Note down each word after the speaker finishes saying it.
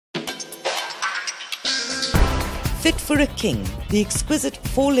Fit for a king, the exquisite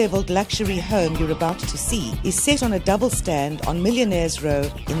four-levelled luxury home you're about to see is set on a double stand on Millionaires Row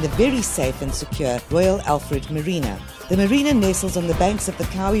in the very safe and secure Royal Alfred Marina. The marina nestles on the banks of the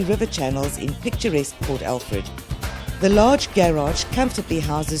Kowie River channels in picturesque Port Alfred. The large garage comfortably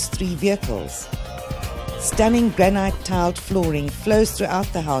houses 3 vehicles. Stunning granite tiled flooring flows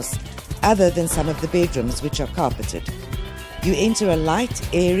throughout the house, other than some of the bedrooms, which are carpeted. You enter a light,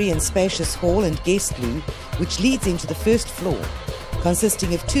 airy and spacious hall and guest loo, which leads into the first floor,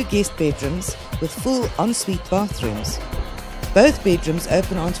 consisting of 2 guest bedrooms with full ensuite bathrooms. Both bedrooms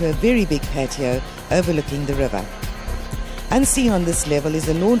open onto a very big patio overlooking the river. Unseen on this level is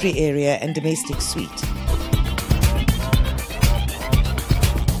a laundry area and domestic suite.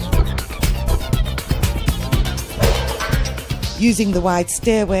 Using the wide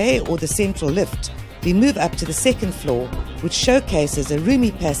stairway or the central lift, we move up to the second floor, which showcases a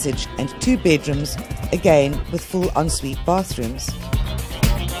roomy passage and 2 bedrooms, again with full ensuite bathrooms.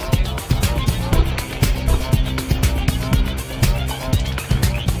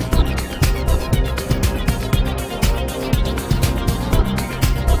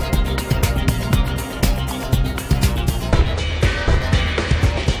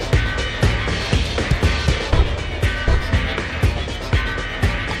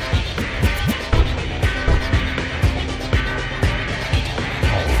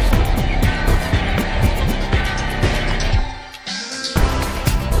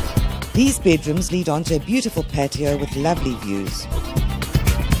 These bedrooms lead onto a beautiful patio with lovely views.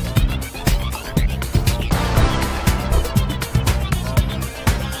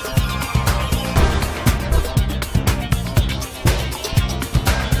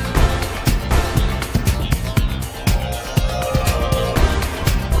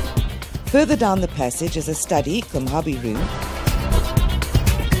 Further down the passage is a study, cum hobby room,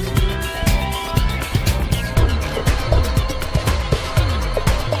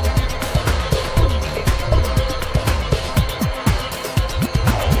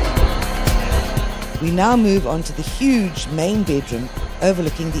 We now move on to the huge main bedroom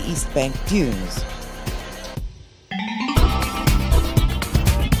overlooking the East Bank dunes.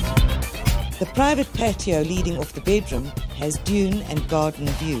 The private patio leading off the bedroom has dune and garden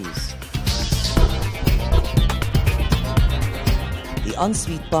views. The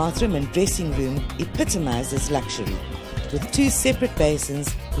ensuite bathroom and dressing room epitomizes luxury, with 2 separate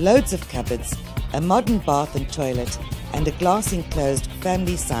basins, loads of cupboards, a modern bath and toilet, and a glass-enclosed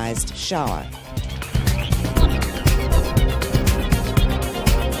family-sized shower.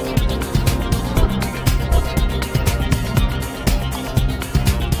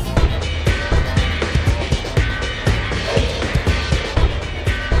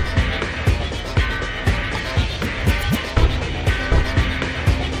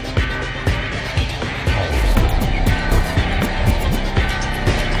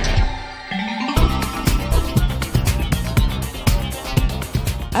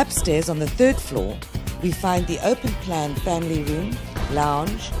 Upstairs on the 3rd floor, we find the open-plan family room,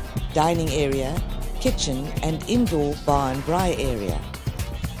 lounge, dining area, kitchen and indoor bar and braai area.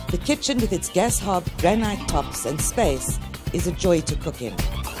 The kitchen with its gas-hob granite tops and space is a joy to cook in.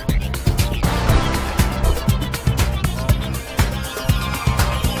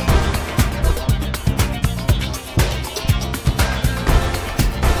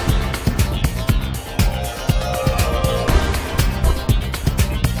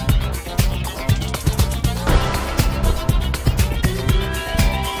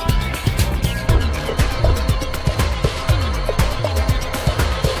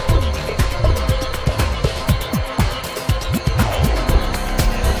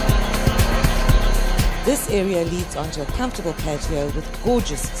 This area leads onto a comfortable patio with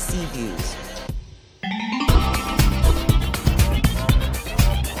gorgeous sea views.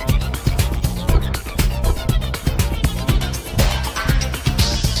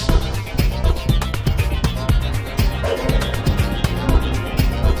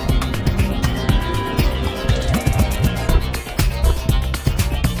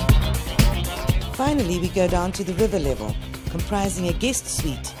 Finally, we go down to the river level, comprising a guest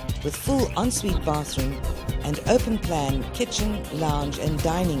suite with full ensuite bathroom and open-plan kitchen, lounge and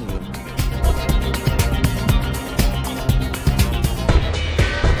dining room.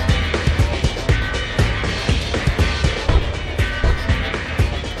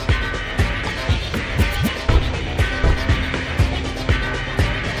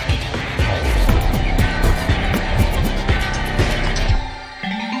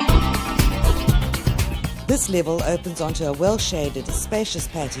 This level opens onto a well-shaded, spacious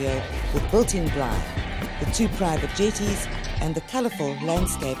patio with built-in braai, the 2 private jetties and the colourful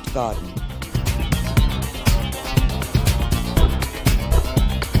landscaped garden.